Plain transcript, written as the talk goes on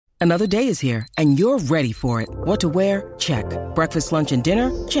Another day is here, and you're ready for it. What to wear? Check. Breakfast, lunch, and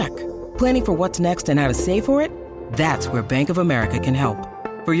dinner? Check. Planning for what's next and how to save for it? That's where Bank of America can help.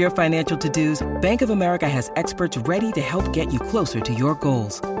 For your financial to-dos, Bank of America has experts ready to help get you closer to your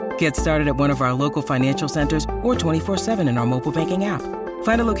goals. Get started at one of our local financial centers or 24/7 in our mobile banking app.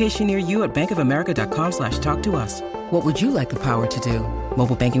 Find a location near you at bankofamerica.com/talktous. What would you like the power to do?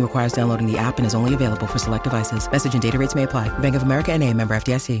 Mobile banking requires downloading the app and is only available for select devices. Message and data rates may apply. Bank of America N.A., member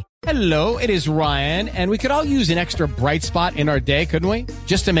FDIC. Hello, it is Ryan, and we could all use an extra bright spot in our day, couldn't we?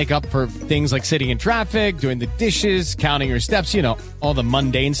 Just to make up for things like sitting in traffic, doing the dishes, counting your steps, all the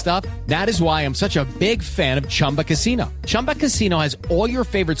mundane stuff. That is why I'm such a big fan of Chumba Casino. Chumba Casino has all your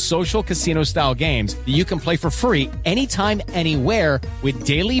favorite social casino-style games that you can play for free anytime, anywhere with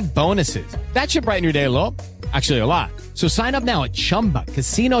daily bonuses. That should brighten your day a little. Actually, a lot. So sign up now at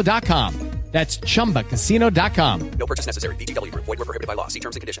ChumbaCasino.com. That's ChumbaCasino.com. No purchase necessary. VGW Group. Void where prohibited by law. See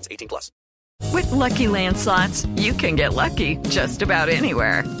terms and conditions. 18+. With Lucky Land Slots, you can get lucky just about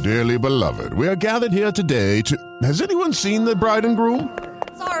anywhere. Dearly beloved, we are gathered here today to... Has anyone seen the bride and groom?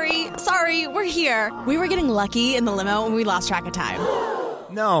 Sorry, we're here. We were getting lucky in the limo and we lost track of time.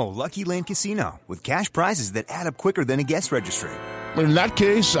 No, Lucky Land Casino, with cash prizes that add up quicker than a guest registry. In that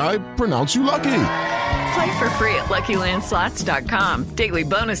case, I pronounce you lucky. Play for free at LuckyLandSlots.com. Daily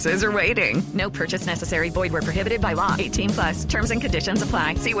bonuses are waiting. No purchase necessary. Void where prohibited by law. 18+. Terms and conditions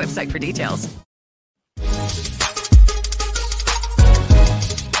apply. See website for details.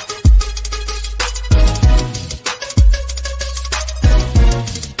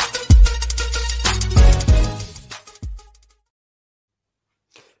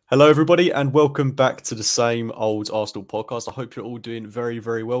 Hello, everybody, and welcome back to the Same Old Arsenal podcast. I hope you're all doing very,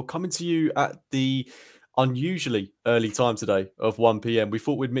 very well. Coming to you at the unusually early time today of 1 p.m. We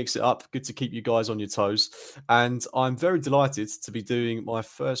thought we'd mix it up. Good to keep you guys on your toes. And I'm very delighted to be doing my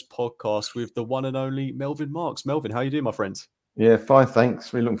first podcast with the one and only Melvin Marks. Melvin, how are you doing, my friend? Yeah, fine,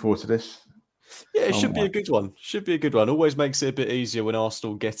 thanks. We're looking forward to this. Yeah, it should be a good one. Should be a good one. Always makes it a bit easier when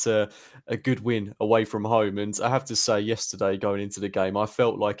Arsenal get a good win away from home. And I have to say, yesterday going into the game, I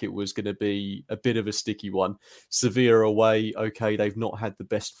felt like it was going to be a bit of a sticky one. Sevilla away, okay, they've not had the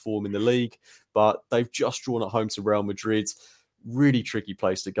best form in the league, but they've just drawn at home to Real Madrid. Really tricky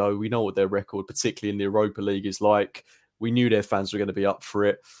place to go. We know what their record, particularly in the Europa League, is like. We knew their fans were going to be up for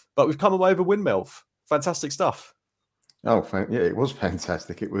it. But we've come away with a win, Melv. Fantastic stuff. Oh, yeah, it was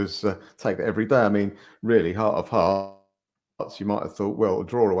fantastic. It was take that every day. I mean, really, heart of hearts, you might have thought, well, a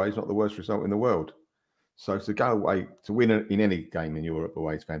draw away is not the worst result in the world. So to go away, to win in any game in Europe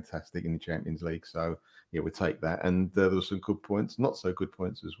away is fantastic in the Champions League. So, yeah, we take that. And there were some good points, not so good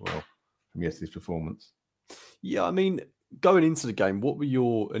points as well from yesterday's performance. Yeah, I mean, going into the game, what were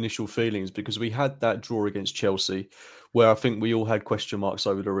your initial feelings? Because we had that draw against Chelsea, where I think we all had question marks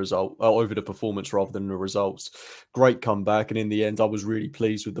over the result, over the performance rather than the results. Great comeback, and in the end, I was really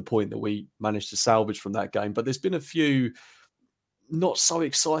pleased with the point that we managed to salvage from that game. But there's been a few not so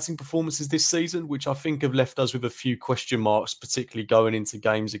exciting performances this season, which I think have left us with a few question marks, particularly going into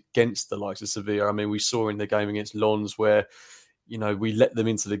games against the likes of Sevilla. I mean, we saw in the game against Lens where, we let them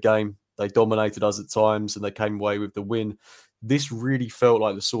into the game. They dominated us at times and they came away with the win. This really felt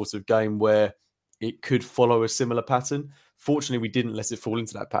like the sort of game where it could follow a similar pattern. Fortunately, we didn't let it fall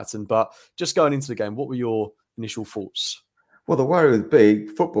into that pattern. But just going into the game, what were your initial thoughts? Well, the worry with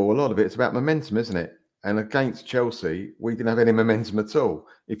big football, a lot of it's about momentum, isn't it? And against Chelsea, we didn't have any momentum at all.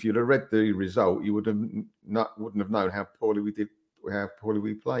 If you'd have read the result, you wouldn't have known how poorly we did, how poorly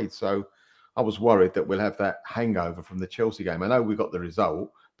we played. So I was worried that we'll have that hangover from the Chelsea game. I know we got the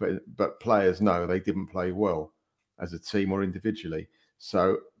result, but players know they didn't play well as a team or individually.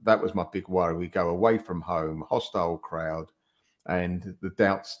 So that was my big worry. We go away from home, hostile crowd, and the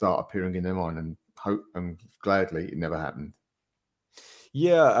doubts start appearing in their mind. And gladly, it never happened.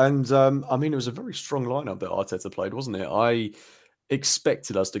 Yeah, and I mean, it was a very strong lineup that Arteta played, wasn't it? I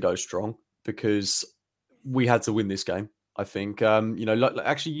expected us to go strong because we had to win this game. I think,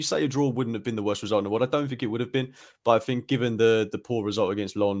 actually, you say a draw wouldn't have been the worst result in the world. I don't think it would have been, but I think given the poor result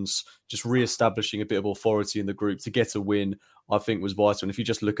against Lens, just re-establishing a bit of authority in the group to get a win, I think was vital. And if you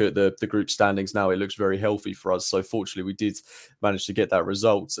just look at the group standings now, it looks very healthy for us. So fortunately, we did manage to get that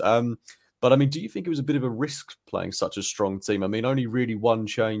result. But I mean, do you think it was a bit of a risk playing such a strong team? I mean, only really one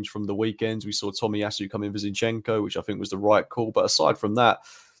change from the weekend. We saw Tomiyasu come in for Zinchenko, which I think was the right call. But aside from that,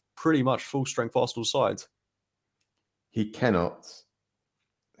 pretty much full strength Arsenal side. He cannot.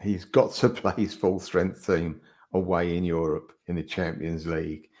 He's got to play his full strength team away in Europe in the Champions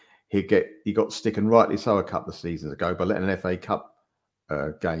League. He got stick, and rightly so, a couple of seasons ago by letting an FA Cup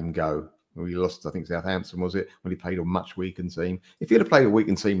game go We lost, I think, Southampton, was it, when he played a much weakened team. If he'd have played a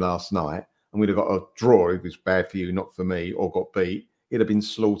weakened team last night and we'd have got a draw, it was bad for you, not for me, or got beat, he'd have been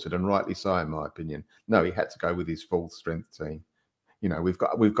slaughtered, and rightly so, in my opinion. No, he had to go with his full strength team. You know, we've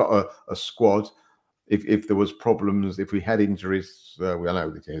got a squad. If there was problems, if we had injuries, I know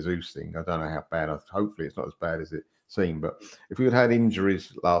the Jesus thing. I don't know how bad. Hopefully, it's not as bad as it seemed. But if we had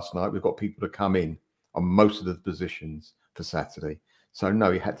injuries last night, we've got people to come in on most of the positions for Saturday. So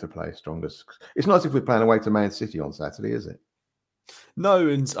no, he had to play stronger. It's not as if we're playing away to Man City on Saturday, is it? No,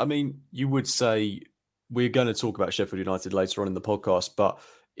 and I mean, you would say we're going to talk about Sheffield United later on in the podcast, but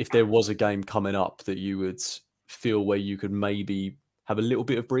if there was a game coming up that you would feel where you could maybe have a little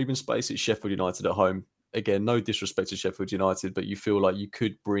bit of breathing space, it's Sheffield United at home. Again, no disrespect to Sheffield United, but you feel like you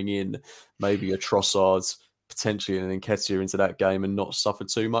could bring in maybe a Trossard, potentially an Nketiah into that game and not suffer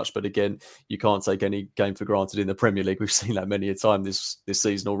too much. But again, you can't take any game for granted in the Premier League. We've seen that many a time this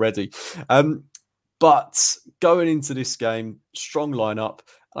season already. But going into this game, strong lineup.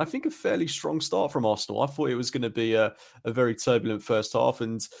 And I think a fairly strong start from Arsenal. I thought it was going to be a very turbulent first half,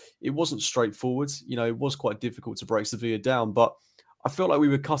 and it wasn't straightforward. You know, it was quite difficult to break Sevilla down, but I felt like we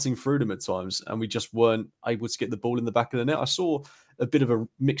were cutting through them at times and we just weren't able to get the ball in the back of the net. I saw a bit of a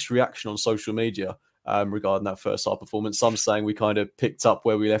mixed reaction on social media regarding that first half performance. Some saying we kind of picked up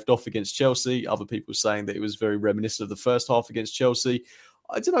where we left off against Chelsea. Other people saying that it was very reminiscent of the first half against Chelsea.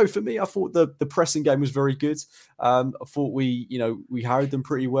 I don't know. For me, I thought the pressing game was very good. I thought we harried them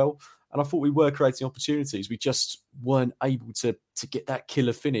pretty well. And I thought we were creating opportunities. We just weren't able to get that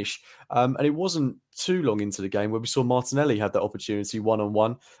killer finish. And it wasn't too long into the game where we saw Martinelli had that opportunity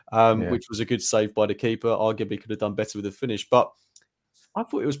one-on-one, which was a good save by the keeper. Arguably could have done better with the finish. But I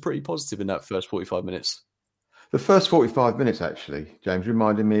thought it was pretty positive in that first 45 minutes. The first 45 minutes, actually, James,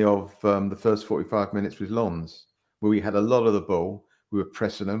 reminded me of the first 45 minutes with Lens, where we had a lot of the ball. We were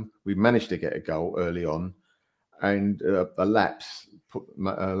pressing them. We managed to get a goal early on. And a lapse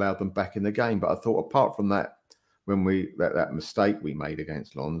allowed them back in the game. But I thought, apart from that, when that mistake we made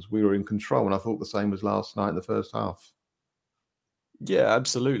against Lens, we were in control. And I thought the same was last night in the first half. Yeah,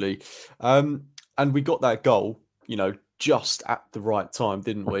 absolutely. And we got that goal, just at the right time,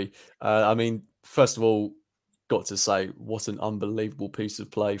 didn't we? I mean, first of all, got to say, what an unbelievable piece of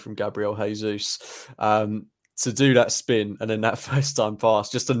play from Gabriel Jesus. To do that spin and then that first time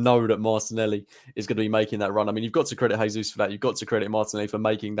pass, just to know that Martinelli is going to be making that run. I mean, you've got to credit Jesus for that. You've got to credit Martinelli for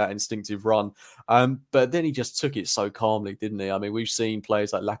making that instinctive run. But then he just took it so calmly, didn't he? I mean, we've seen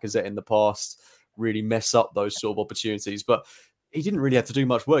players like Lacazette in the past really mess up those sort of opportunities, but he didn't really have to do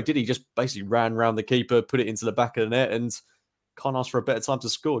much work, did he? Just basically ran around the keeper, put it into the back of the net, and can't ask for a better time to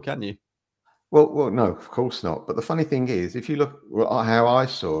score, can you? Well, no, of course not. But the funny thing is, if you look at how I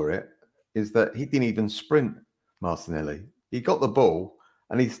saw it, is that he didn't even sprint, Martinelli. He got the ball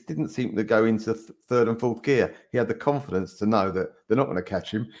and he didn't seem to go into third and fourth gear. He had the confidence to know that they're not going to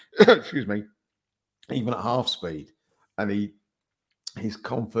catch him, excuse me, even at half speed. And his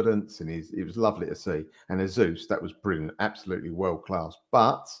confidence and it was lovely to see. And Jesus, that was brilliant, absolutely world class.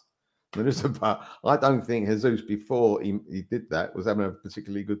 But there is a but. I don't think Jesus, before he did that, was having a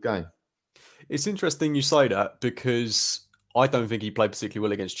particularly good game. It's interesting you say that because I don't think he played particularly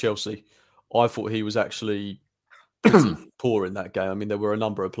well against Chelsea. I thought he was actually pretty poor in that game. I mean, there were a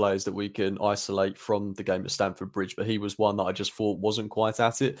number of players that we can isolate from the game at Stamford Bridge, but he was one that I just thought wasn't quite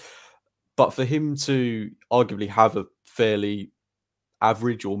at it. But for him to arguably have a fairly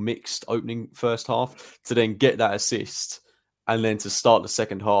average or mixed opening first half, to then get that assist and then to start the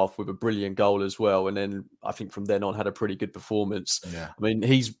second half with a brilliant goal as well, and then I think from then on had a pretty good performance. Yeah. I mean,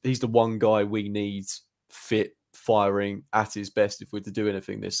 he's the one guy we need fit, firing at his best if we're to do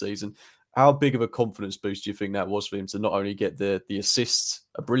anything this season. How big of a confidence boost do you think that was for him to not only get the assist,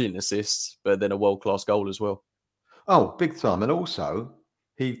 a brilliant assist, but then a world-class goal as well? Oh, big time. And also,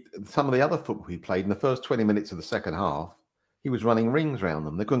 some of the other football he played in the first 20 minutes of the second half, he was running rings around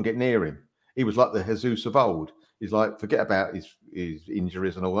them. They couldn't get near him. He was like the Jesus of old. He's like, forget about his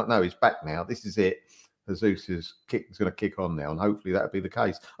injuries and all that. No, he's back now. This is it. Jesus is going to kick on now, and hopefully that'll be the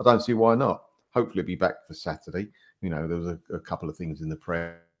case. I don't see why not. Hopefully he'll be back for Saturday. There was a couple of things in the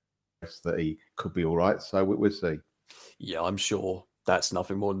press that he could be all right. So we'll see. Yeah, I'm sure that's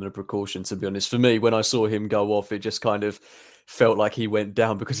nothing more than a precaution, to be honest. For me, when I saw him go off, it just kind of felt like he went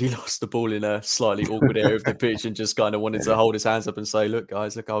down because he lost the ball in a slightly awkward area of the pitch and just kind of wanted to hold his hands up and say, look,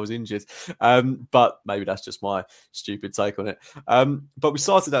 guys, look, I was injured. But maybe that's just my stupid take on it. But we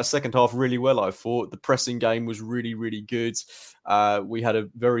started that second half really well, I thought. The pressing game was really, really good. We had a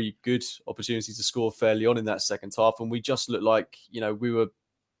very good opportunity to score fairly on in that second half, and we just looked like, we were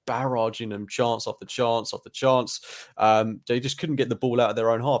barraging them chance after chance after chance. They just couldn't get the ball out of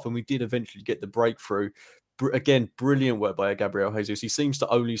their own half, and we did eventually get the breakthrough. Again, brilliant work by Gabriel Jesus. He seems to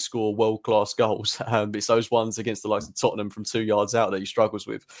only score world-class goals. It's those ones against the likes of Tottenham from 2 yards out that he struggles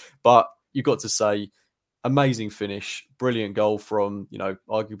with. But you've got to say, amazing finish, brilliant goal from,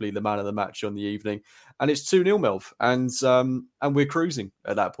 arguably the man of the match on the evening. And it's 2-0, Melv. And we're cruising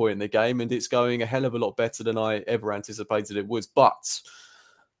at that point in the game, and it's going a hell of a lot better than I ever anticipated it would. But,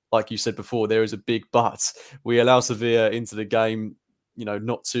 like you said before, there is a big but. We allow Sevilla into the game,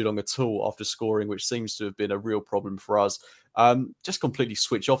 not too long at all after scoring, which seems to have been a real problem for us. Just completely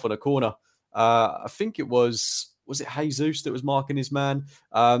switch off on a corner. I think it was it Jesus that was marking his man?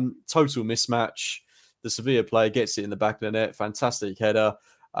 Total mismatch. The Sevilla player gets it in the back of the net. Fantastic header.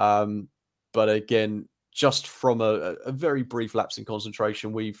 But again, just from a very brief lapse in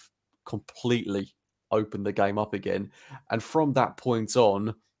concentration, we've completely opened the game up again. And from that point on,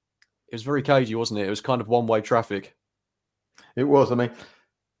 it was very cagey, wasn't it? It was kind of one-way traffic. It was. I mean,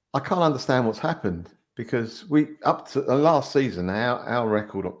 I can't understand what's happened because up to last season, our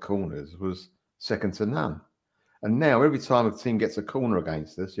record at corners was second to none. And now every time a team gets a corner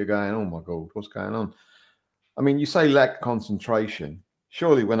against us, you're going, oh my God, what's going on? I mean, you say lack concentration.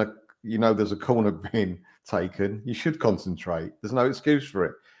 Surely when there's a corner being taken, you should concentrate. There's no excuse for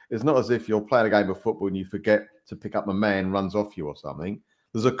it. It's not as if you're playing a game of football and you forget to pick up a man runs off you or something.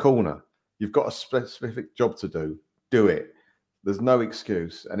 There's a corner. You've got a specific job to do. Do it. There's no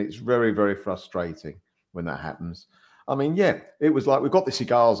excuse. And it's very, very frustrating when that happens. I mean, yeah, it was like we got the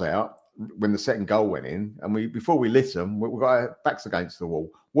cigars out when the second goal went in, and before we lit them, we got our backs against the wall.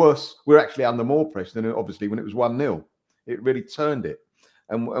 Worse, we're actually under more pressure than obviously when it was 1-0. It really turned it.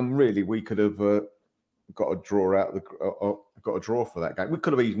 And really, we could have got a draw got a draw for that game. We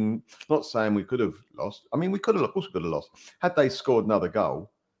could have even, not saying we could have lost. I mean, we could have, of course, we could have lost. Had they scored another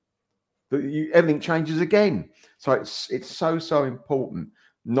goal, everything changes again. So it's so important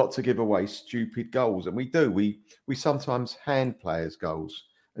not to give away stupid goals, and we do. We sometimes hand players goals,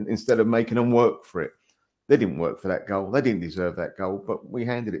 and instead of making them work for it. They didn't work for that goal. They didn't deserve that goal, but we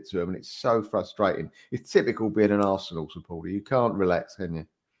handed it to them, and it's so frustrating. It's typical being an Arsenal supporter. You can't relax, can you?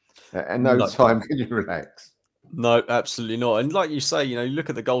 And no time can you relax. No, absolutely not. And like you say, you look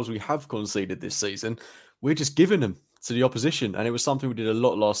at the goals we have conceded this season. We're just giving them to the opposition, and it was something we did a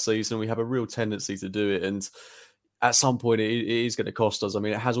lot last season. We have a real tendency to do it, and at some point it is going to cost us. I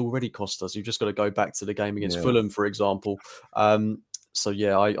mean, it has already cost us. You've just got to go back to the game against Fulham, for example. So,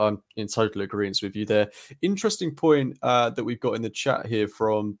 yeah, I'm in total agreement with you there. Interesting point that we've got in the chat here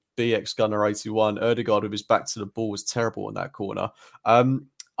from BX Gunner 81. Erdegaard with his back to the ball was terrible in that corner. I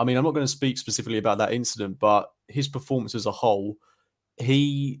mean, I'm not going to speak specifically about that incident, but his performance as a whole,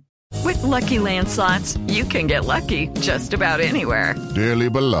 With Lucky Land Slots, you can get lucky just about anywhere. Dearly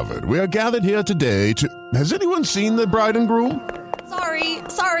beloved, we are gathered here today to... Has anyone seen the bride and groom?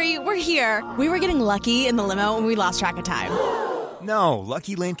 Sorry, we're here. We were getting lucky in the limo and we lost track of time. No,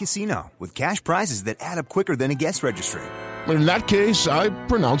 Lucky Land Casino, with cash prizes that add up quicker than a guest registry. In that case, I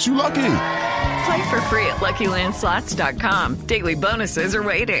pronounce you lucky. Play for free at LuckyLandSlots.com. Daily bonuses are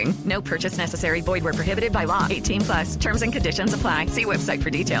waiting. No purchase necessary. Void where prohibited by law. 18+. Terms and conditions apply. See website for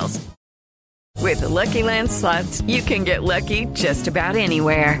details. With Lucky Land Slots, you can get lucky just about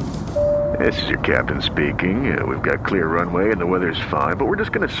anywhere. This is your captain speaking. We've got clear runway and the weather's fine, but we're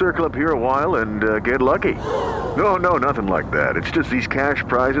just going to circle up here a while and get lucky. No, nothing like that. It's just these cash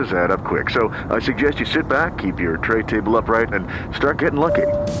prizes add up quick. So I suggest you sit back, keep your tray table upright, and start getting lucky.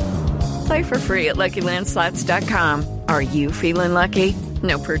 Play for free at LuckyLandSlots.com. Are you feeling lucky?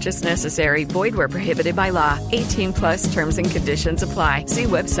 No purchase necessary. Void where prohibited by law. 18+ terms and conditions apply. See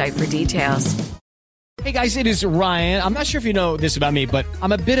website for details. Hey guys, it is Ryan. I'm not sure if you know this about me, but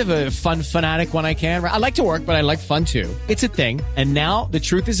I'm a bit of a fun fanatic when I can. I like to work, but I like fun too. It's a thing. And now the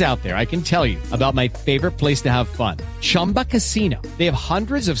truth is out there. I can tell you about my favorite place to have fun. Chumba Casino. They have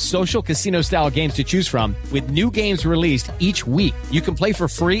hundreds of social casino style games to choose from with new games released each week. You can play for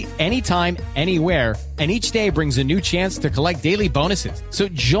free anytime, anywhere. And each day brings a new chance to collect daily bonuses. So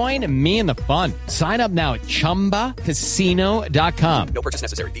join me in the fun. Sign up now at ChumbaCasino.com. No purchase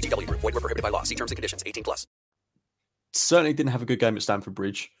necessary. VGW. Void where prohibited by law. See terms and conditions. 18+. Certainly didn't have a good game at Stamford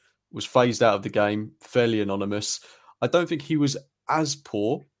Bridge. Was phased out of the game. Fairly anonymous. I don't think he was as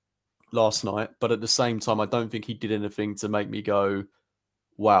poor last night, but at the same time, I don't think he did anything to make me go,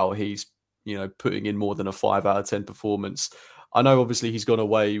 wow, he's putting in more than a 5 out of 10 performance. I know obviously he's gone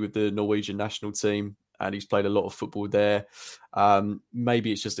away with the Norwegian national team and he's played a lot of football there.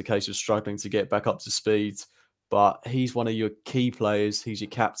 Maybe it's just a case of struggling to get back up to speed, but he's one of your key players. He's your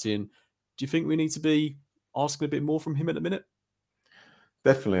captain. Do you think we need to be asking a bit more from him at the minute?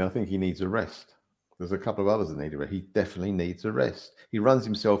 Definitely, I think he needs a rest. There's a couple of others that need a rest. He definitely needs a rest. He runs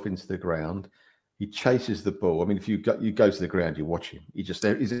himself into the ground. He chases the ball. I mean, if you go to the ground, you watch him.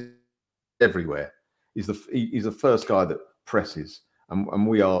 He's everywhere. He's the first guy that presses, and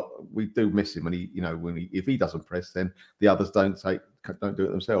we do miss him. And if he doesn't press, then the others don't do it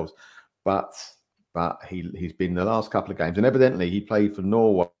themselves. But he's been the last couple of games, and evidently he played for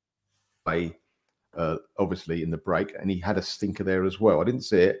Norway. Obviously in the break, and he had a stinker there as well. I didn't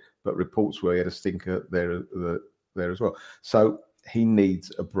see it, but reports were he had a stinker there as well. So he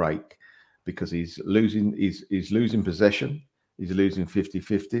needs a break because he's losing possession. He's losing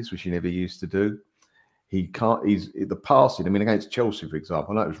 50-50s, which he never used to do. He can't. He's the passing. I mean, against Chelsea, for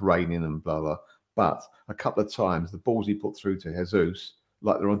example, I know it was raining and blah blah, but a couple of times the balls he put through to Jesus,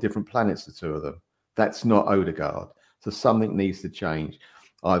 like they're on different planets, the two of them. That's not Odegaard. So something needs to change.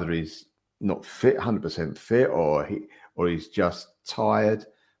 Either he's not fit, 100% fit, or he's just tired,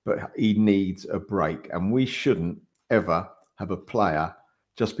 but he needs a break. And we shouldn't ever have a player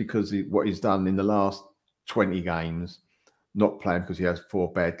just because what he's done in the last 20 games, not playing because he has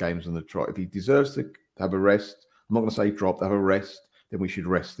 4 bad games on the trot. If he deserves to have a rest, I'm not going to say drop, have a rest, then we should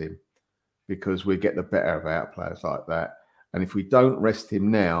rest him because we get the better of our players like that. And if we don't rest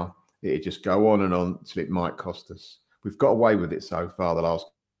him now, it'll just go on and on until it might cost us. We've got away with it so far the last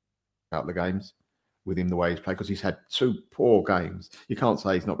couple of games with him the way he's played because he's had 2 poor games. You can't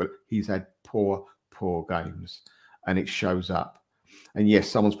say he's not, but he's had poor games, and it shows up. And yes,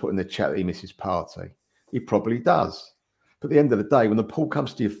 someone's put in the chat that he misses party. He probably does. But at the end of the day, when the ball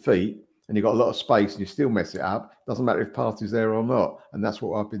comes to your feet and you've got a lot of space and you still mess it up, doesn't matter if party's there or not. And that's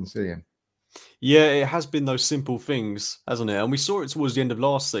what I've been seeing. Yeah, it has been those simple things, hasn't it? And we saw it towards the end of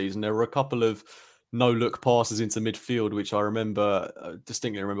last season. There were a couple of no-look passes into midfield, which I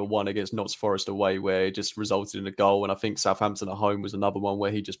distinctly remember one against Notts Forest away where it just resulted in a goal. And I think Southampton at home was another one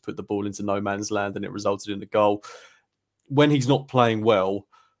where he just put the ball into no man's land and it resulted in a goal. When he's not playing well,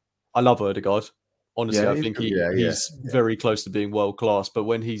 I love Odegaard. Honestly, I think he's very close to being world-class. But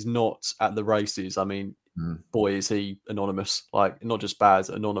when he's not at the races, I mean, boy, is he anonymous. Like, not just bad,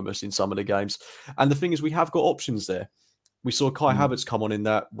 anonymous in some of the games. And the thing is, we have got options there. We saw Kai Havertz come on in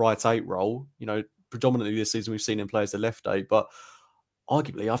that right 8 role. Predominantly this season we've seen him play as the left 8, but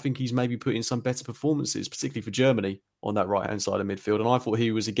arguably I think he's maybe put in some better performances, particularly for Germany on that right-hand side of midfield. And I thought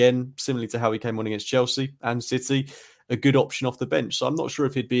he was, again, similarly to how he came on against Chelsea and City, a good option off the bench. So I'm not sure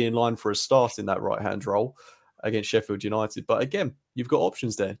if he'd be in line for a start in that right-hand role against Sheffield United. But again, you've got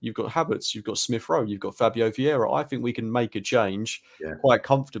options there. You've got Havertz, you've got Smith Rowe, you've got Fabio Vieira. I think we can make a change quite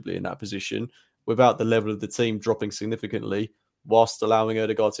comfortably in that position without the level of the team dropping significantly, whilst allowing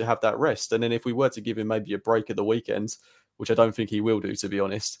Odegaard to have that rest. And then if we were to give him maybe a break at the weekend, which I don't think he will do, to be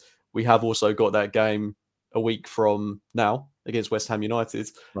honest, we have also got that game a week from now against West Ham United,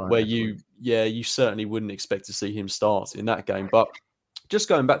 where you certainly wouldn't expect to see him start in that game. But just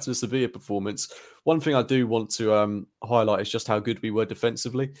going back to the Sevilla performance, one thing I do want to highlight is just how good we were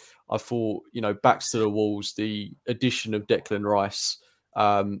defensively. I thought, backs to the walls, the addition of Declan Rice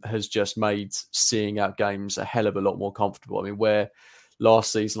has just made seeing out games a hell of a lot more comfortable. I mean, where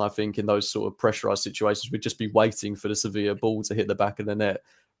last season, I think in those sort of pressurized situations, we'd just be waiting for the Sevilla ball to hit the back of the net.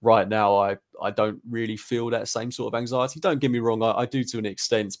 Right now, I don't really feel that same sort of anxiety. Don't get me wrong, I do to an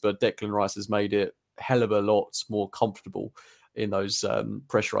extent, but Declan Rice has made it a hell of a lot more comfortable in those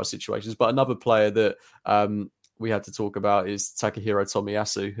pressurized situations. But another player that we had to talk about is Takahiro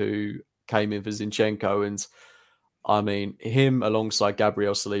Tomiyasu, who came in for Zinchenko. And I mean, him alongside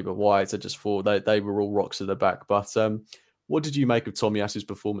Gabriel Saliba-White, I just thought they were all rocks at the back. But what did you make of Tomiyasu's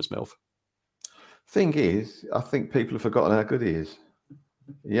performance, Melv? Thing is, I think people have forgotten how good he is.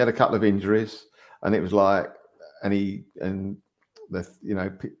 He had a couple of injuries, and it was like, when he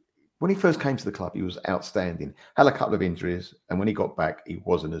first came to the club, he was outstanding. Had a couple of injuries, and when he got back, he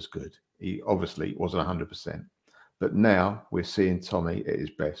wasn't as good. He obviously wasn't 100%. But now we're seeing Tommy at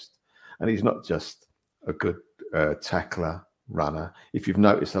his best, and he's not just a good tackler, runner. If you've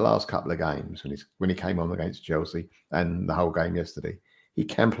noticed the last couple of games when he came on against Chelsea and the whole game yesterday, he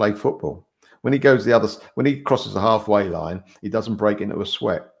can play football. When he crosses the halfway line, he doesn't break into a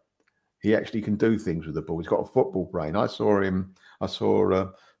sweat. He actually can do things with the ball. He's got a football brain. I saw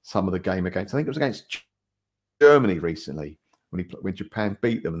some of the game against, I think it was against Germany recently, when Japan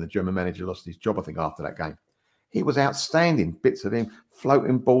beat them and the German manager lost his job, I think, after that game. He was outstanding. Bits of him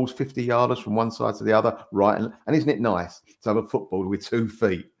floating balls 50 yarders from one side to the other, right? And isn't it nice to have a footballer with 2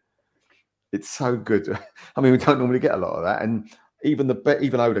 feet? It's so good. I mean, we don't normally get a lot of that. And even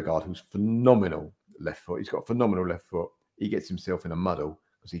Odegaard, who's phenomenal left foot, he's got a phenomenal left foot. He gets himself in a muddle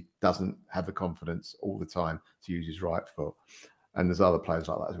because he doesn't have the confidence all the time to use his right foot. And there's other players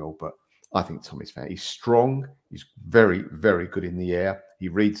like that as well. But I think Tommy's fan. He's strong. He's very, very good in the air. He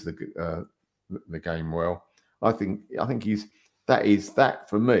reads the game well. I think that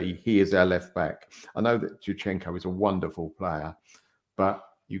for me. He is our left back. I know that Zinchenko is a wonderful player, but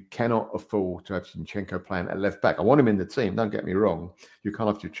you cannot afford to have Zinchenko playing at left back. I want him in the team. Don't get me wrong. You can't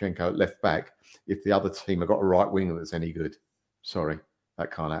have Zinchenko at left back if the other team have got a right winger that's any good. Sorry,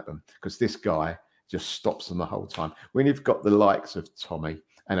 that can't happen because this guy just stops them the whole time. When you've got the likes of Tommy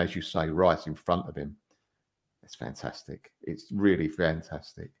and, as you say, Rice in front of him, it's fantastic. It's really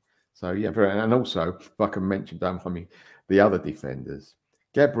fantastic. So, yeah, and also, if I can mention, don't mind me, the other defenders,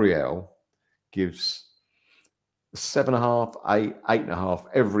 Gabriel gives 7.5, 8, 8.5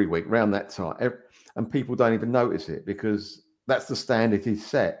 every week, round that time. And people don't even notice it because that's the standard he's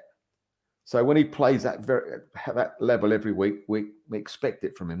set. So when he plays that level every week, we expect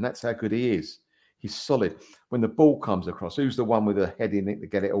it from him. That's how good he is. He's solid. When the ball comes across, who's the one with the head in it to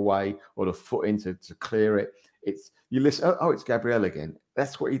get it away or the foot in to clear it? You listen, it's Gabriel again.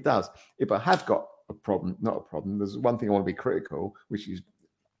 That's what he does. If I have got a problem, not a problem, there's one thing I want to be critical, which is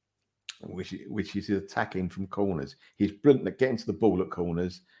attacking from corners. He's brilliant at getting to the ball at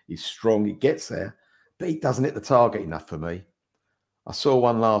corners. He's strong. He gets there, but he doesn't hit the target enough for me. I saw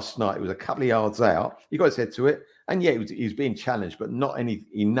one last night. It was a couple of yards out. He got his head to it. And yeah, he was being challenged, but not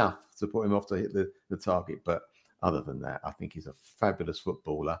enough to put him off to hit the target. But other than that, I think he's a fabulous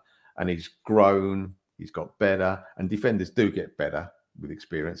footballer. And he's grown. He's got better. And defenders do get better with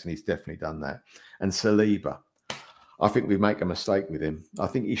experience. And he's definitely done that. And Saliba, I think we make a mistake with him. I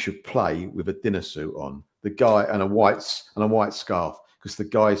think he should play with a dinner suit on. The guy and a white scarf, because the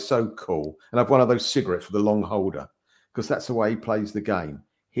guy is so cool. And have one of those cigarettes for the long holder, because that's the way he plays the game.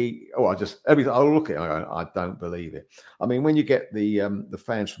 I'll look at it and I go, I don't believe it. I mean, when you get the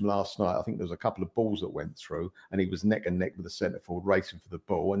fans from last night, I think there was a couple of balls that went through and he was neck and neck with the centre forward racing for the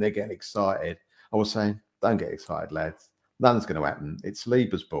ball and they're getting excited. I was saying, don't get excited, lads. Nothing's going to happen. It's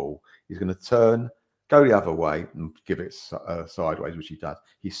Saliba's ball. He's going to turn, go the other way and give it sideways, which he does.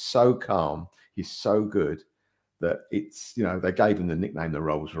 He's so calm. He's so good that they gave him the nickname the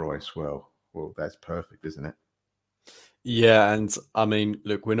Rolls Royce. Well, that's perfect, isn't it? Yeah, and I mean,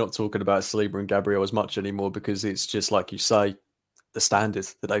 look, we're not talking about Saliba and Gabriel as much anymore because it's just like you say, the standard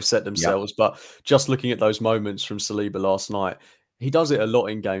that they've set themselves. Yep. But just looking at those moments from Saliba last night, he does it a lot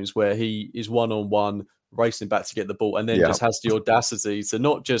in games where he is one-on-one, racing back to get the ball, and then just has the audacity to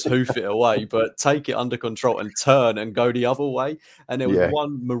not just hoof it away, but take it under control and turn and go the other way. And there was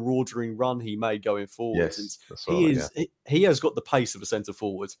one marauding run he made going forward. Yes, he has got the pace of a centre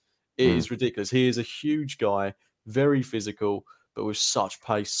forward. It is ridiculous. He is a huge guy, very physical, but with such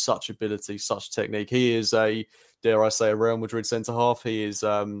pace, such ability, such technique. He is dare I say, a Real Madrid centre half. He is.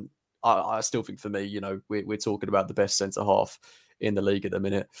 I still think for me, we're talking about the best centre half in the league at the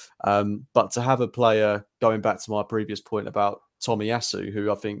minute. But to have a player, going back to my previous point about Tomiyasu,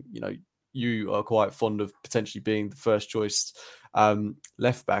 who I think, you are quite fond of potentially being the first choice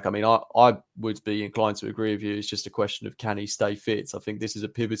left back. I mean, I would be inclined to agree with you. It's just a question of, can he stay fit? I think this is a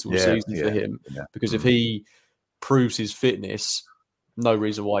pivotal season for him because if he proves his fitness, no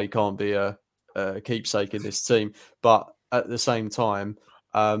reason why he can't be a keepsake in this team. But at the same time,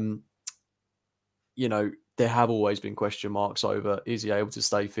 there have always been question marks over, is he able to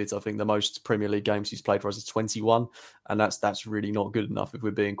stay fit? I think the most Premier League games he's played for us is 21, and that's really not good enough if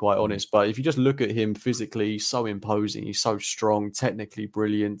we're being quite honest. But if you just look at him physically, he's so imposing, he's so strong, technically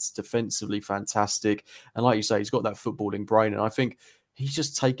brilliant, defensively fantastic, and like you say, he's got that footballing brain, and I think he's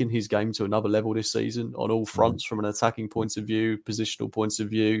just taken his game to another level this season on all fronts, from an attacking point of view, positional point of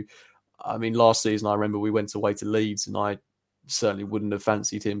view. I mean, last season, I remember we went away to Leeds and I certainly wouldn't have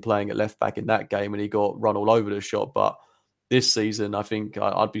fancied him playing at left back in that game and he got run all over the shop. But this season, I think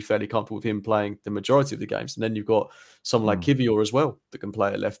I'd be fairly comfortable with him playing the majority of the games. And then you've got someone like Kivior as well that can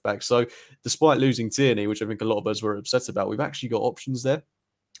play at left back. So despite losing Tierney, which I think a lot of us were upset about, we've actually got options there.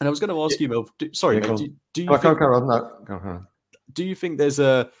 And I was going to ask you, Mel, do you think there's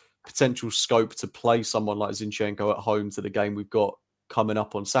a potential scope to play someone like Zinchenko at home to the game we've got coming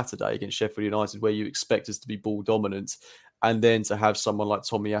up on Saturday against Sheffield United, where you expect us to be ball dominant, and then to have someone like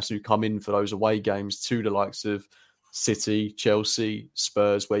Tomiyasu come in for those away games to the likes of City, Chelsea,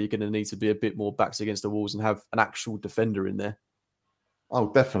 Spurs, where you're going to need to be a bit more backs against the walls and have an actual defender in there?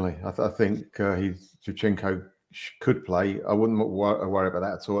 Oh, definitely. I think Zinchenko could play. I wouldn't worry about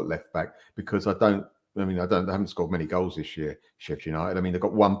that at all at left back, because I haven't scored many goals this year, Sheffield United. I mean, they've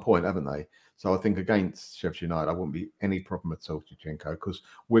got 1 point, haven't they? So I think against Sheffield United, I wouldn't be any problem at all, Zinchenko, because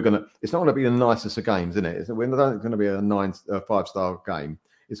it's not going to be the nicest of games, isn't it? We're not going to be a 5-star game.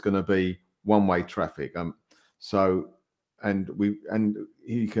 It's going to be one-way traffic. So and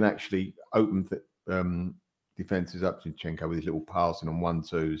he can actually open defenses up, Zinchenko, with his little passing on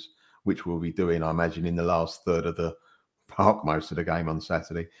 1-2s, which we'll be doing, I imagine, in the last third of the park most of the game on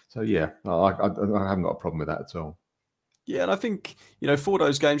Saturday. So yeah, I haven't got a problem with that at all. Yeah, and I think, for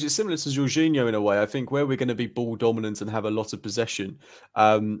those games, it's similar to Jorginho in a way. I think where we're going to be ball dominant and have a lot of possession,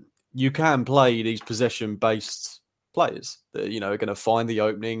 you can play these possession-based players that, are going to find the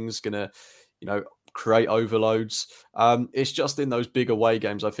openings, going to, create overloads. It's just in those big away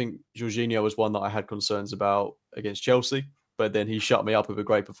games. I think Jorginho was one that I had concerns about against Chelsea, but then he shut me up with a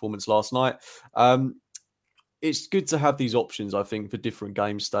great performance last night. It's good to have these options, I think, for different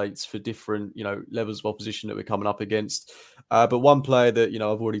game states, for different, levels of opposition that we're coming up against. But one player that,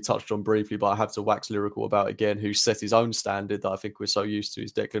 I've already touched on briefly, but I have to wax lyrical about again, who set his own standard that I think we're so used to,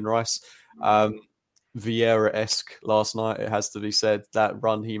 is Declan Rice. Vieira-esque last night, it has to be said. That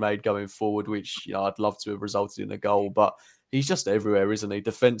run he made going forward, which, I'd love to have resulted in a goal, but he's just everywhere, isn't he?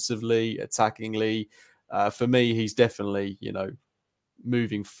 Defensively, attackingly. For me, he's definitely,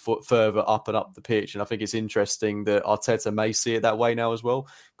 moving further up and up the pitch. And I think it's interesting that Arteta may see it that way now as well,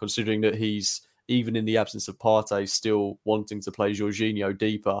 considering that he's, even in the absence of Partey, still wanting to play Jorginho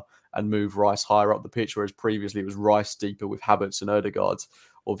deeper and move Rice higher up the pitch, whereas previously it was Rice deeper with Havertz and Ødegaard,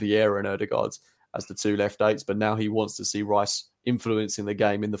 or Vieira and Ødegaard as the two left eights. But now he wants to see Rice influencing the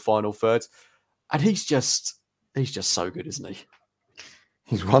game in the final third. And he's just so good, isn't he?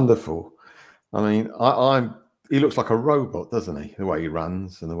 He's wonderful. I mean, he looks like a robot, doesn't he? The way he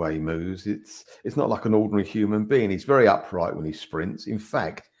runs and the way he moves. It's not like an ordinary human being. He's very upright when he sprints. In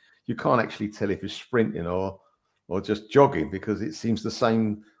fact, you can't actually tell if he's sprinting or just jogging, because it seems the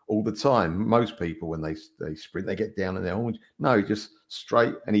same all the time. Most people, when they sprint, they get down and they're all, no, just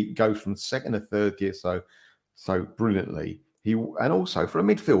straight, and he goes from second to third gear so brilliantly. And also for a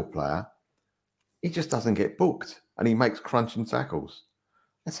midfield player, he just doesn't get booked, and he makes crunching tackles.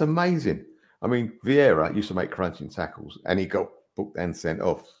 That's amazing. I mean, Vieira used to make crunching tackles and he got booked and sent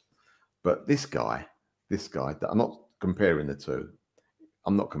off. But this guy, I'm not comparing the two.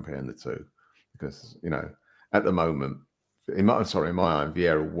 Because, at the moment, in my eye,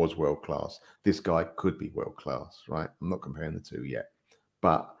 Vieira was world class. This guy could be world class, right? I'm not comparing the two yet.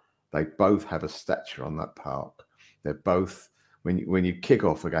 But they both have a stature on that park. They're both, when you kick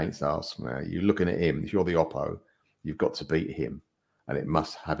off against Arsenal, you're looking at him. If you're the oppo, you've got to beat him. And it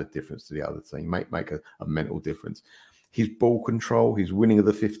must have a difference to the other team, make a mental difference. His ball control, his winning of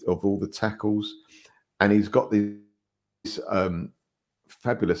the fifth of all the tackles, and he's got this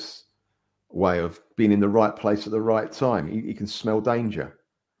fabulous way of being in the right place at the right time. He can smell danger.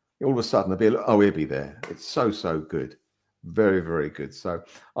 All of a sudden, he'll be there. It's so good, very, very good. So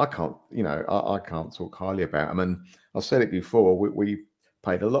I can't talk highly about him. And I've said it before. We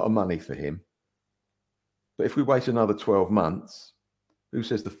paid a lot of money for him, but if we wait another 12 months. Who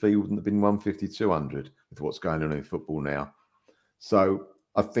says the fee wouldn't have been 150, 200 with what's going on in football now? So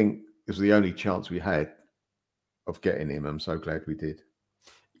I think it was the only chance we had of getting him. I'm so glad we did.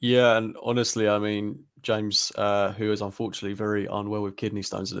 Yeah, and honestly, I mean, James, who is unfortunately very unwell with kidney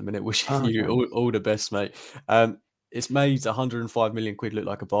stones at the minute, wishing you all the best, mate. It's made 105 million quid look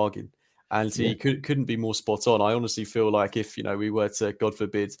like a bargain. And he couldn't be more spot on. I honestly feel like if, we were to, God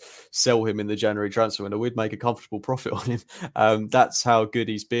forbid, sell him in the January transfer window, we'd make a comfortable profit on him. That's how good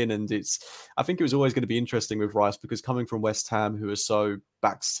he's been. And I think it was always going to be interesting with Rice, because coming from West Ham, who are so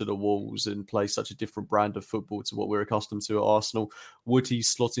backs to the walls and play such a different brand of football to what we're accustomed to at Arsenal, would he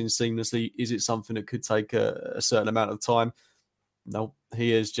slot in seamlessly? Is it something that could take a certain amount of time? No,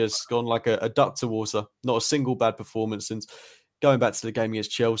 he has just gone like a duck to water. Not a single bad performance. And going back to the game against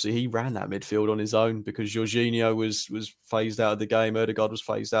Chelsea, he ran that midfield on his own because Jorginho was phased out of the game. Ødegaard was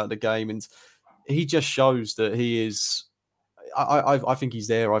phased out of the game. And he just shows that he is... I think he's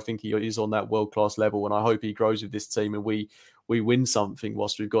there. I think he is on that world-class level. And I hope he grows with this team and we win something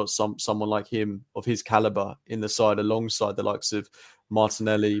whilst we've got someone like him of his calibre in the side alongside the likes of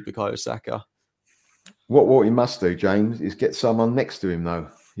Martinelli, Bukayo Saka. What he must do, James, is get someone next to him, though.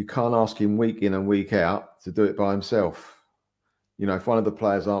 You can't ask him week in and week out to do it by himself. If one of the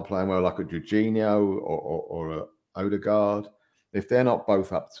players aren't playing well, like a Jorginho or a Ødegaard, if they're not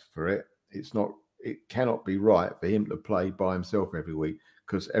both up for it, it cannot be right for him to play by himself every week,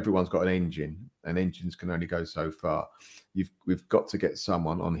 because everyone's got an engine, and engines can only go so far. We've got to get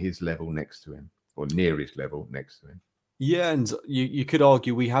someone on his level next to him, or near his level next to him. Yeah, and you could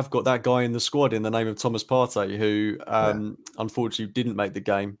argue we have got that guy in the squad in the name of Thomas Partey, who unfortunately didn't make the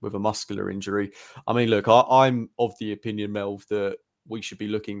game with a muscular injury. I mean, look, I'm of the opinion, Melv, that we should be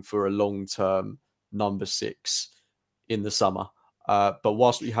looking for a long-term number 6 in the summer. But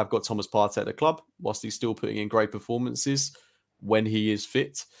whilst we have got Thomas Partey at the club, whilst he's still putting in great performances when he is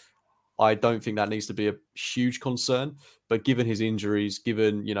fit, I don't think that needs to be a huge concern. But given his injuries,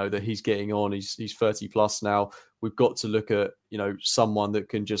 given, that he's getting on, he's 30 plus now, we've got to look at, someone that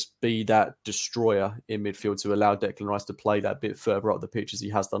can just be that destroyer in midfield to allow Declan Rice to play that bit further up the pitch as he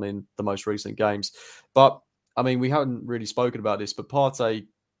has done in the most recent games. But, I mean, we haven't really spoken about this, but Partey,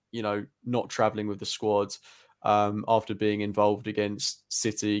 not travelling with the squad after being involved against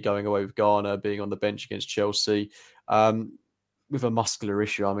City, going away with Ghana, being on the bench against Chelsea, with a muscular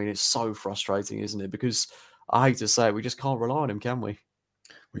issue. I mean, it's so frustrating, isn't it? Because I hate to say it, we just can't rely on him, can we?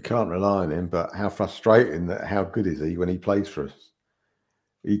 We can't rely on him, but how frustrating that! How good is he when he plays for us?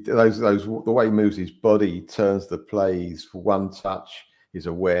 The way he moves his body, he turns the plays for one touch, his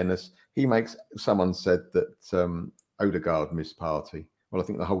awareness. He makes. Someone said that Odegaard missed Partey. Well, I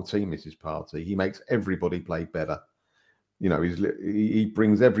think the whole team misses Partey. He makes everybody play better. He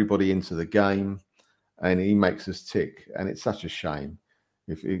brings everybody into the game. And he makes us tick, and it's such a shame.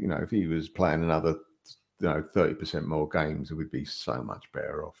 If he was playing another, 30% more games, we'd be so much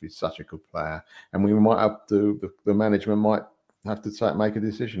better off. He's such a good player, and we might have to. The management might have to make a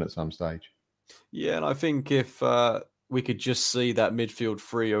decision at some stage. Yeah, and I think if we could just see that midfield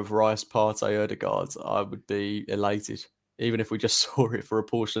free of Rice, Partey, Odegaard, I would be elated. Even if we just saw it for a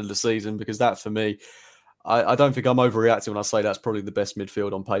portion of the season, because that for me. I don't think I'm overreacting when I say that's probably the best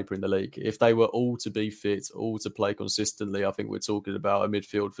midfield on paper in the league. If they were all to be fit, all to play consistently, I think we're talking about a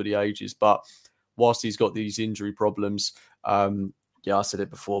midfield for the ages. But whilst he's got these injury problems, I said it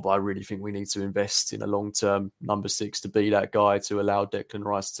before, but I really think we need to invest in a long-term number 6 to be that guy to allow Declan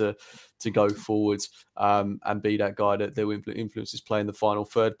Rice to go forward and be that guy that will influence his play in the final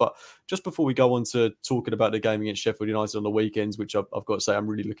third. But just before we go on to talking about the game against Sheffield United on the weekends, which I've got to say I'm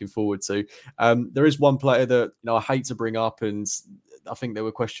really looking forward to, there is one player that I hate to bring up, and I think there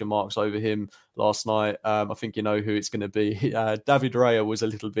were question marks over him last night. I think you know who it's going to be. David Raya was a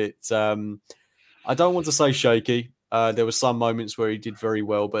little bit, I don't want to say shaky. There were some moments where he did very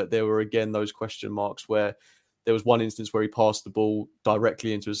well, but there were, again, those question marks where there was one instance where he passed the ball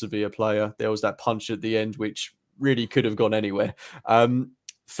directly into a Sevilla player. There was that punch at the end, which really could have gone anywhere.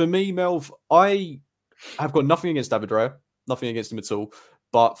 For me, Melv, I have got nothing against David Raya, nothing against him at all.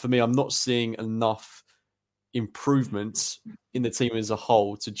 But for me, I'm not seeing enough improvements in the team as a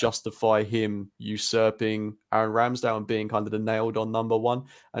whole to justify him usurping Aaron Ramsdale and being kind of the nailed-on number one.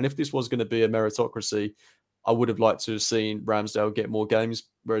 And if this was going to be a meritocracy, I would have liked to have seen Ramsdale get more games,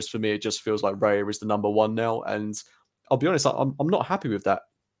 whereas for me, it just feels like Raya is the number one now. And I'll be honest, I'm not happy with that.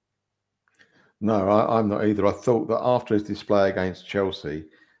 No, I'm not either. I thought that after his display against Chelsea,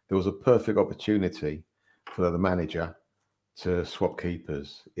 there was a perfect opportunity for the manager to swap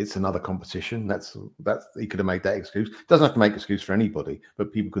keepers. It's another competition. That's he could have made that excuse. Doesn't have to make excuse for anybody,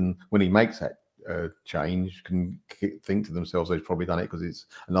 but people can, when he makes that change, can think to themselves they've probably done it because it's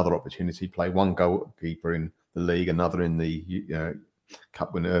another opportunity. Play one goalkeeper in the league, another in the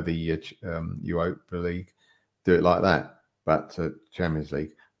cup winner, the Europa League. Do it like that, but Champions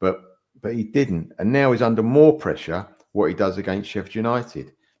League. But he didn't, and now he's under more pressure. What he does against Sheffield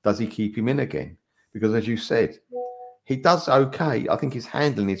United, does he keep him in again? Because as you said, he does okay. I think his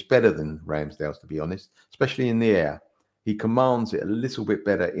handling is better than Ramsdale's, to be honest, especially in the air. He commands it a little bit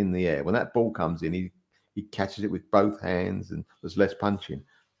better in the air. When that ball comes in, he catches it with both hands and there's less punching.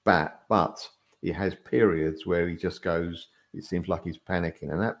 But he has periods where he just goes, it seems like he's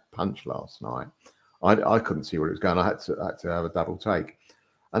panicking. And that punch last night, I couldn't see where it was going. I had to have a double take.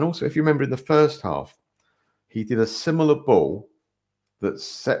 And also, if you remember in the first half, he did a similar ball that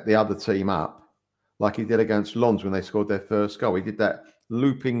set the other team up, like he did against Lens when they scored their first goal. He did that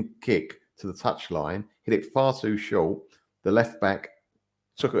looping kick to the touchline, hit it far too short. The left back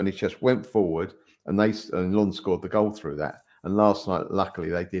took it on his chest, went forward, and Lens scored the goal through that. And last night, luckily,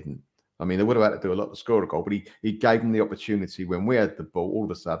 they didn't. I mean, they would have had to do a lot to score a goal, but he gave them the opportunity. When we had the ball, all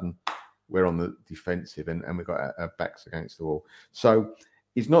of a sudden, we're on the defensive and we've got our backs against the wall. So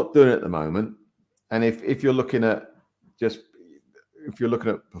he's not doing it at the moment. And if you're looking at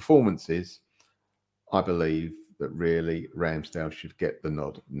performances, I believe that really Ramsdale should get the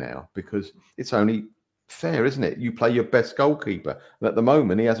nod now, because it's only fair, isn't it? You play your best goalkeeper, and at the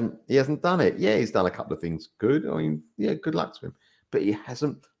moment he hasn't done it. Yeah, he's done a couple of things good. I mean, yeah, good luck to him, but he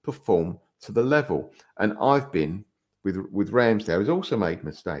hasn't performed to the level. And I've been with Ramsdale. He's also made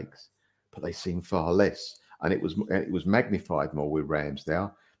mistakes, but they seem far less, and it was magnified more with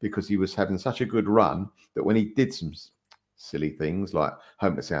Ramsdale because he was having such a good run that when he did some silly things like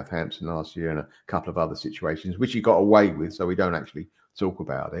home to Southampton last year and a couple of other situations, which he got away with, so we don't actually talk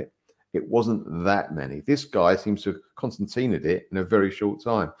about it. It wasn't that many. This guy seems to have Constantinaed it in a very short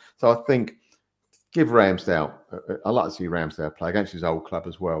time. So I think give Ramsdale. I like to see Ramsdale play against his old club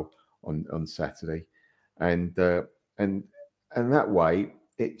as well on Saturday, and that way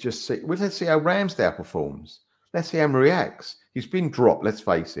it just let's see how Ramsdale performs. Let's see how he reacts. He's been dropped. Let's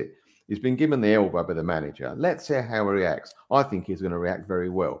face it. He's been given the elbow by the manager. Let's see how he reacts. I think he's going to react very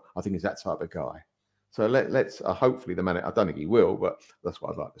well. I think he's that type of guy. So let's hopefully the manager. I don't think he will, but that's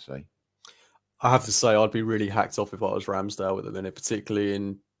what I'd like to see. I have to say, I'd be really hacked off if I was Ramsdale at the minute, particularly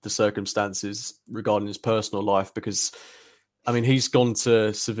in the circumstances regarding his personal life, because, I mean, he's gone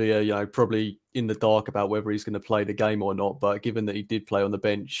to Sevilla, probably in the dark about whether he's going to play the game or not. But given that he did play on the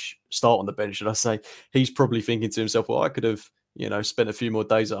bench, start on the bench, should I say, he's probably thinking to himself, well, I could have, spent a few more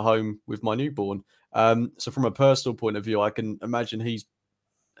days at home with my newborn. So from a personal point of view, I can imagine he's,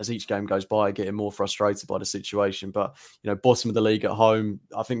 as each game goes by, getting more frustrated by the situation. But, bottom of the league at home,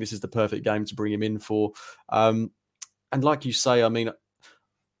 I think this is the perfect game to bring him in for. And like you say, I mean,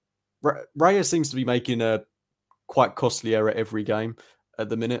 Raya seems to be making a quite costly error every game at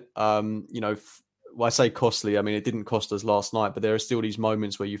the minute. I say costly, I mean, it didn't cost us last night, but there are still these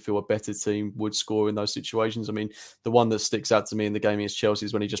moments where you feel a better team would score in those situations. I mean, the one that sticks out to me in the game against Chelsea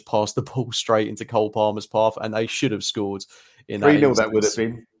is when he just passed the ball straight into Cole Palmer's path, and they should have scored in 3-0 that would have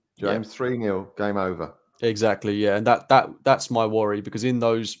been, James. Yeah. 3-0, game over. Exactly, yeah. And that's my worry, because in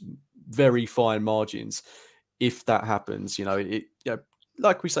those very fine margins, if that happens,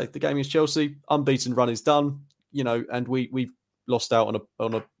 like we say, the game against Chelsea, unbeaten run is done, and we've lost out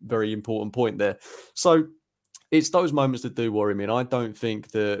on a very important point there. So it's those moments that do worry me. And I don't think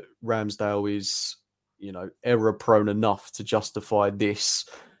that Ramsdale is, error prone enough to justify this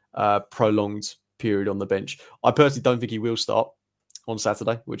prolonged period on the bench. I personally don't think he will start on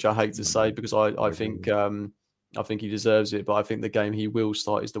Saturday, which I hate to say, because I think he deserves it. But I think the game he will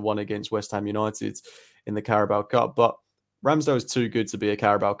start is the one against West Ham United in the Carabao Cup. But Ramsdale is too good to be a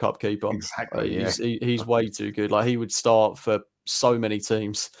Carabao Cup keeper. Exactly. He's way too good. Like, he would start for so many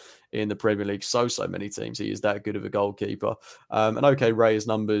teams in the Premier League. So many teams. He is that good of a goalkeeper. And okay, Raya's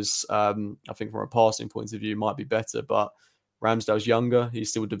numbers, I think from a passing point of view, might be better, but Ramsdale's younger. He's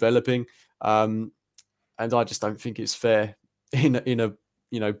still developing. And I just don't think it's fair in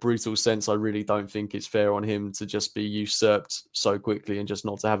a brutal sense. I really don't think it's fair on him to just be usurped so quickly and just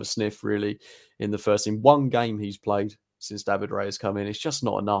not to have a sniff really in the first team. One game he's played since David Raya has come in. It's just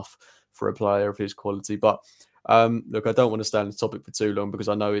not enough for a player of his quality. But look, I don't want to stay on the topic for too long, because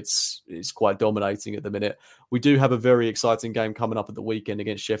I know it's quite dominating at the minute. We do have a very exciting game coming up at the weekend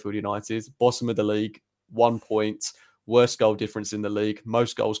against Sheffield United, bottom of the league, 1 point, worst goal difference in the league,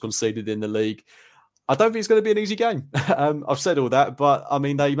 most goals conceded in the league. I don't think it's going to be an easy game. I've said all that, but I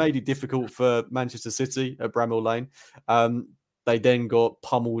mean, they made it difficult for Manchester City at Bramall Lane. They then got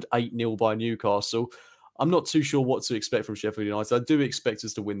pummeled 8-0 by Newcastle. I'm not too sure what to expect from Sheffield United. I do expect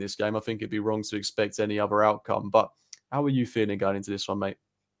us to win this game. I think it'd be wrong to expect any other outcome. But how are you feeling going into this one, mate?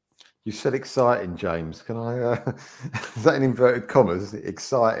 You said exciting, James. Can I? Is that in inverted commas?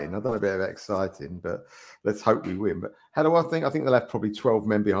 Exciting. I don't know about exciting, but let's hope we win. But how do I think? I think they'll have probably 12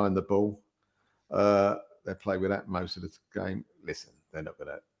 men behind the ball. They play with that most of the game. Listen, they're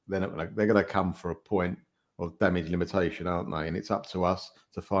going to come for a point of damage limitation, aren't they? And it's up to us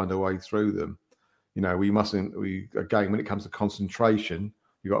to find a way through them. Again, when it comes to concentration,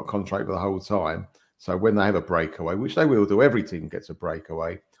 you've got to concentrate for the whole time. So when they have a breakaway, which they will do, every team gets a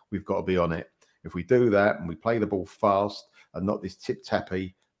breakaway, we've got to be on it. If we do that and we play the ball fast and not this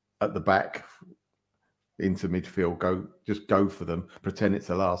tip-tappy at the back into midfield, go for them, pretend it's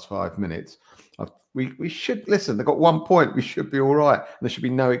the last 5 minutes. We should, listen, they've got 1 point. We should be all right. And there should be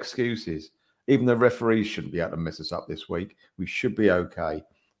no excuses. Even the referees shouldn't be able to mess us up this week. We should be okay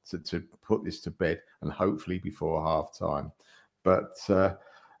to put this to bed, and hopefully before half time. But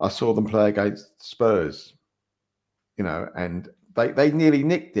I saw them play against Spurs, and they nearly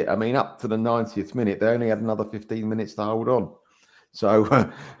nicked it. I mean, up to the 90th minute, they only had another 15 minutes to hold on. So,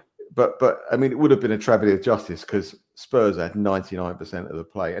 but I mean, it would have been a tragedy of justice, because Spurs had 99% of the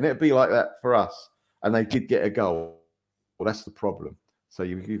play, and it'd be like that for us. And they did get a goal. Well, that's the problem. So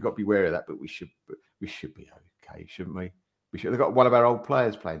you've got to be wary of that. But we should be okay, shouldn't we? They've got one of our old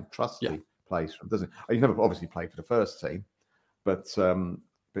players playing. Trusty plays from, doesn't he? He's never obviously played for the first team, but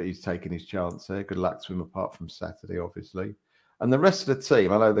he's taken his chance there. Good luck to him, apart from Saturday, obviously. And the rest of the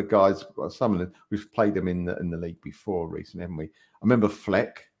team, I know the guys. Some of them, we've played them in the league before recently, haven't we? I remember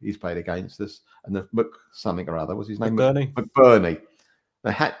Fleck. He's played against us, and the something or other. What's his name? McBurney.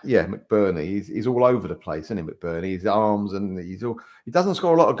 McBurney. He's all over the place, isn't he, McBurney? His arms, and he doesn't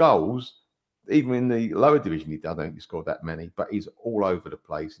score a lot of goals, even in the lower division, I don't think he scored that many, but he's all over the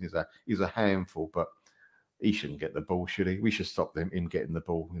place. And he's a handful, but he shouldn't get the ball, should he? We should stop him getting the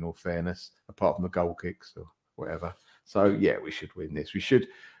ball, in all fairness, apart from the goal kicks or whatever. So, yeah, we should win this. We should,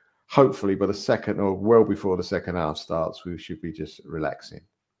 hopefully, by the second or well before the second half starts, we should be just relaxing.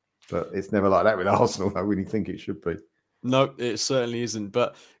 But it's never like that with Arsenal, though, when you think it should be. No, it certainly isn't.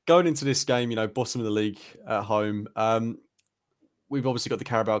 But going into this game, bottom of the league at home, we've obviously got the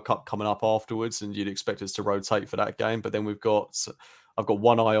Carabao Cup coming up afterwards, and you'd expect us to rotate for that game. But then I've got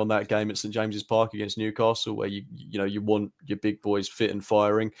one eye on that game at St James's Park against Newcastle, where you want your big boys fit and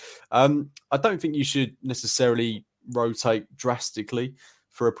firing. I don't think you should necessarily rotate drastically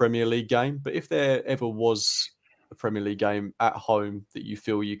for a Premier League game, but if there ever was a Premier League game at home that you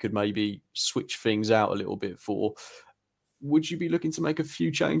feel you could maybe switch things out a little bit for, would you be looking to make a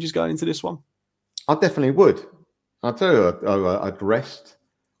few changes going into this one? I definitely would. I'll tell you, I'd rest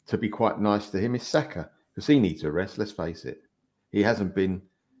to be quite nice to him is Saka, because he needs a rest. Let's face it, he hasn't been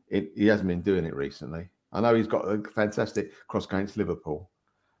doing it recently. I know he's got a fantastic cross against Liverpool,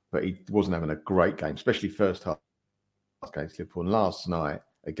 but he wasn't having a great game, especially first half against Liverpool. And last night,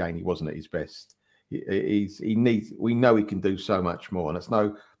 again, he wasn't at his best. We know he can do so much more, and that's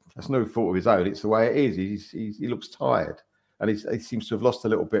no fault of his own. It's the way it is. He looks tired, and he seems to have lost a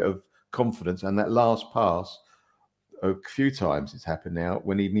little bit of confidence. And that last pass, a few times it's happened now,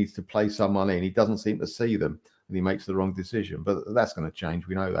 when he needs to play someone in, he doesn't seem to see them, and he makes the wrong decision. But that's going to change.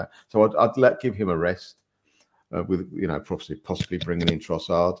 We know that. So I'd give him a rest with possibly bringing in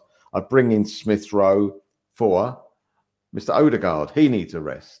Trossard. I'd bring in Smith Rowe for Mr. Odegaard. He needs a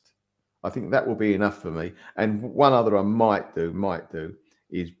rest. I think that will be enough for me. And one other I might do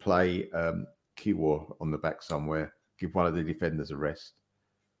is play Kiwor on the back somewhere. Give one of the defenders a rest.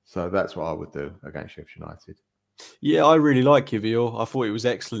 So that's what I would do against Sheffield United. Yeah, I really like Kiwior. I thought he was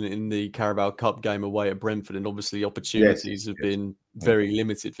excellent in the Carabao Cup game away at Brentford, and obviously opportunities have been very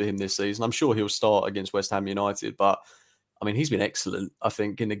limited for him this season. I'm sure he'll start against West Ham United, but I mean, he's been excellent, I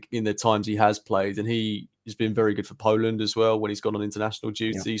think, in the times he has played, and he has been very good for Poland as well when he's gone on international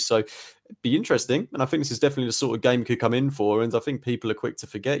duty. Yeah. So it'd be interesting, and I think this is definitely the sort of game he could come in for, and I think people are quick to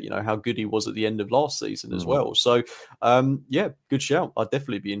forget, how good he was at the end of last season as well. So, yeah, good shout. I'd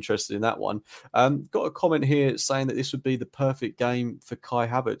definitely be interested in that one. Got a comment here saying that this would be the perfect game for Kai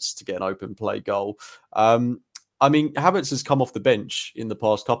Havertz to get an open play goal. I mean, Havertz has come off the bench in the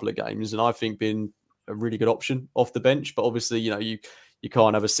past couple of games, and I think been a really good option off the bench, but obviously, you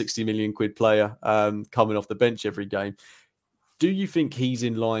can't have a 60 million quid player coming off the bench every game. Do you think he's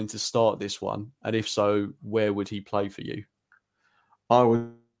in line to start this one? And if so, where would he play for you? I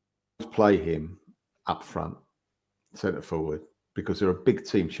would play him up front, centre forward, because they're a big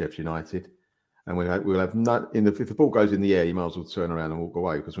team, Sheffield United, and we'll have if the ball goes in the air, you might as well turn around and walk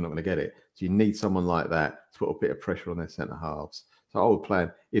away because we're not going to get it. So you need someone like that to put a bit of pressure on their centre halves. So I would play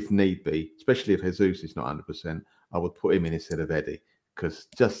him if need be, especially if Jesus is not 100%. I would put him in instead of Eddie, because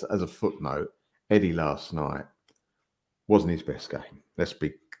just as a footnote, Eddie last night wasn't his best game.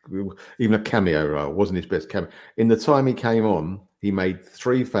 Even a cameo role wasn't his best cameo. In the time he came on, he made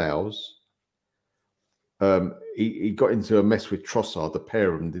 3 fouls. He got into a mess with Trossard. The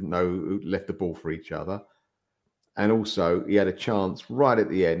pair of them didn't know who left the ball for each other. And also, he had a chance right at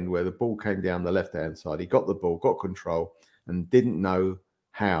the end where the ball came down the left-hand side. He got the ball, got control, and didn't know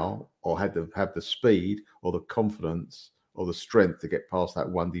how or had to have the speed or the confidence or the strength to get past that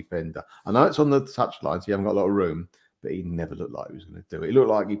one defender. I know it's on the touchline, so you haven't got a lot of room, but he never looked like he was going to do it. It looked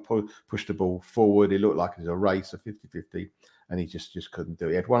like he pushed the ball forward. It looked like it was a race, a 50-50, and he just couldn't do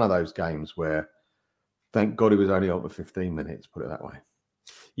it. He had one of those games where, thank God he was only on for 15 minutes, put it that way.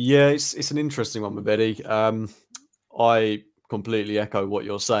 Yeah, it's an interesting one with Eddie. I completely echo what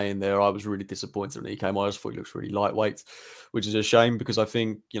you're saying there. I was really disappointed when he came on. I just thought he looks really lightweight, which is a shame because I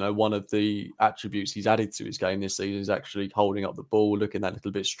think, one of the attributes he's added to his game this season is actually holding up the ball, looking that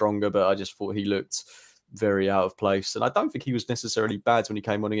little bit stronger, but I just thought he looked very out of place. And I don't think he was necessarily bad when he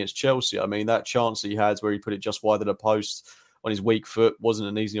came on against Chelsea. I mean, that chance he had where he put it just wide of the post on his weak foot wasn't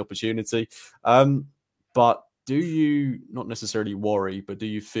an easy opportunity. But do you, not necessarily worry, but do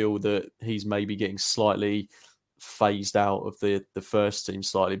you feel that he's maybe getting slightly phased out of the first team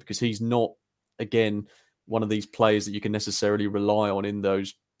slightly because he's not, again, one of these players that you can necessarily rely on in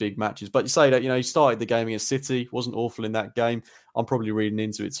those big matches? But you say that, he started the game against City, wasn't awful in that game. I'm probably reading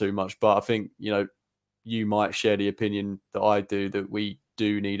into it too much, but I think, you might share the opinion that I do, that we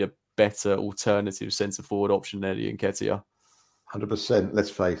do need a better alternative centre-forward option than Eddie Nketiah. 100%. Let's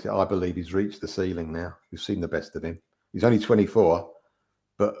face it, I believe he's reached the ceiling now. We've seen the best of him. He's only 24,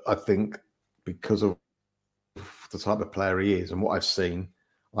 but I think because of the type of player he is and what I've seen,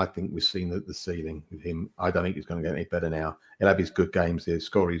 I think we've seen the ceiling with him. I don't think he's going to get any better now. He'll have his good games. He'll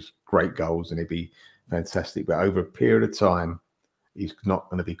score his great goals and he'll be fantastic. But over a period of time, he's not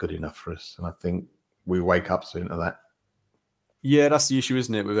going to be good enough for us. And I think we wake up soon to that. Yeah, that's the issue,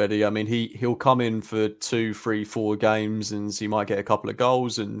 isn't it, with Eddie? I mean, he'll come in for 2, 3, 4 games and he might get a couple of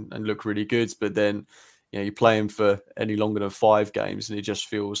goals and look really good. But then, you play him for any longer than 5 games and it just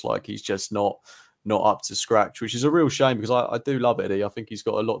feels like he's just not up to scratch, which is a real shame because I do love Eddie. I think he's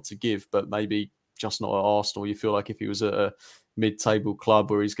got a lot to give, but maybe just not at Arsenal. You feel like if he was at a mid-table club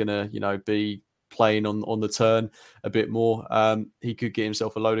where he's going to, be playing on the turn a bit more, he could get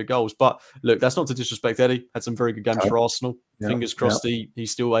himself a load of goals. But look, that's not to disrespect Eddie. Had some very good games for Arsenal. Fingers crossed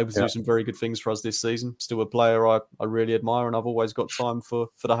he's still able to do some very good things for us this season. Still a player I really admire, and I've always got time for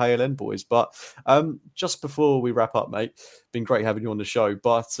the HLN boys. But just before we wrap up, mate, been great having you on the show.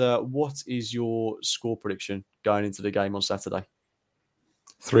 But what is your score prediction going into the game on Saturday?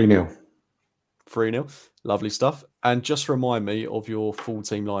 3-0. 3-0. Lovely stuff. And just remind me of your full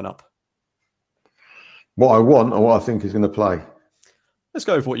team lineup. What I want or what I think is going to play. Let's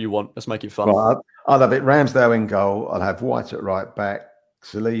go with what you want. Let's make it fun. Right, I'll have it Ramsdale in goal. I'll have White at right back.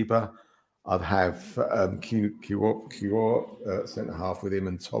 Saliba. I'd have Kior centre half with him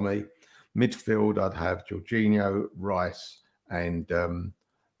and Tommy. Midfield, I'd have Jorginho, Rice, and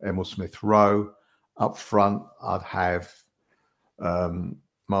Emil Smith-Rowe. Up front, I'd have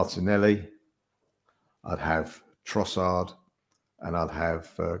Martinelli. I'd have Trossard, and I'd have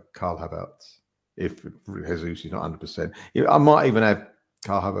Karl Havertz. If Jesus is not 100%, I might even have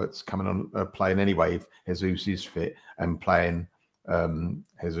Karl Havertz coming on playing anyway if Jesus is fit and playing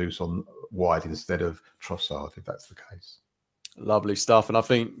Jesus on wide instead of Trossard, if that's the case. Lovely stuff, and I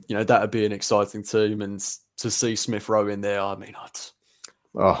think that would be an exciting team, and to see Smith-Rowe in there, I mean,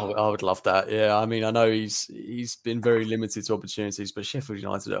 I would love that. Yeah, I mean, I know he's been very limited to opportunities, but Sheffield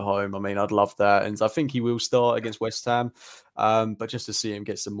United at home, I mean, I'd love that, and I think he will start against West Ham. But just to see him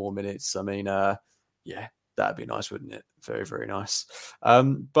get some more minutes, I mean, yeah, that'd be nice, wouldn't it? Very, very nice.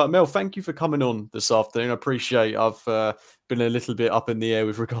 But Mel, thank you for coming on this afternoon. I appreciate I've been a little bit up in the air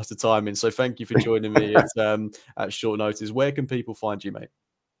with regards to timing, so thank you for joining me at short notice. Where can people find you, mate?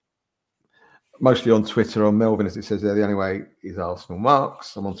 Mostly on Twitter, on Melvin, as it says there. The only way is Arsenal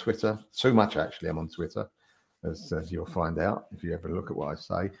Marks. I'm on Twitter. Too much, actually, I'm on Twitter, as you'll find out if you ever look at what I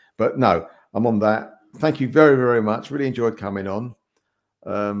say. But no, I'm on that. Thank you very, very much. Really enjoyed coming on.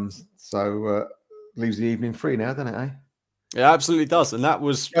 So leaves the evening free now, doesn't it, eh? It absolutely does. And that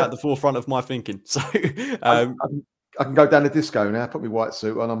was at the forefront of my thinking. So I can go down the disco now, put my white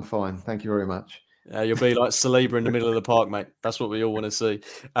suit on. I'm fine. Thank you very much. You'll be like Saliba in the middle of the park, mate. That's what we all want to see.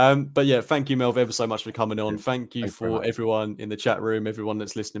 But yeah, thank you, Melv, ever so much for coming on. Thank you for everyone in the chat room, everyone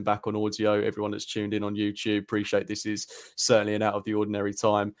that's listening back on audio, everyone that's tuned in on YouTube. Appreciate this is certainly an out of the ordinary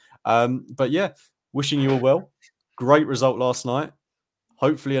time. But yeah, wishing you all well. Great result last night.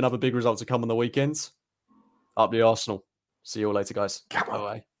 Hopefully another big result to come on the weekend. Up the Arsenal. See you all later, guys.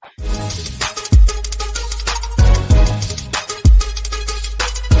 Bye-bye.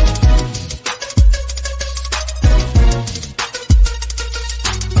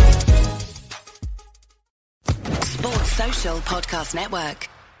 Social Podcast Network.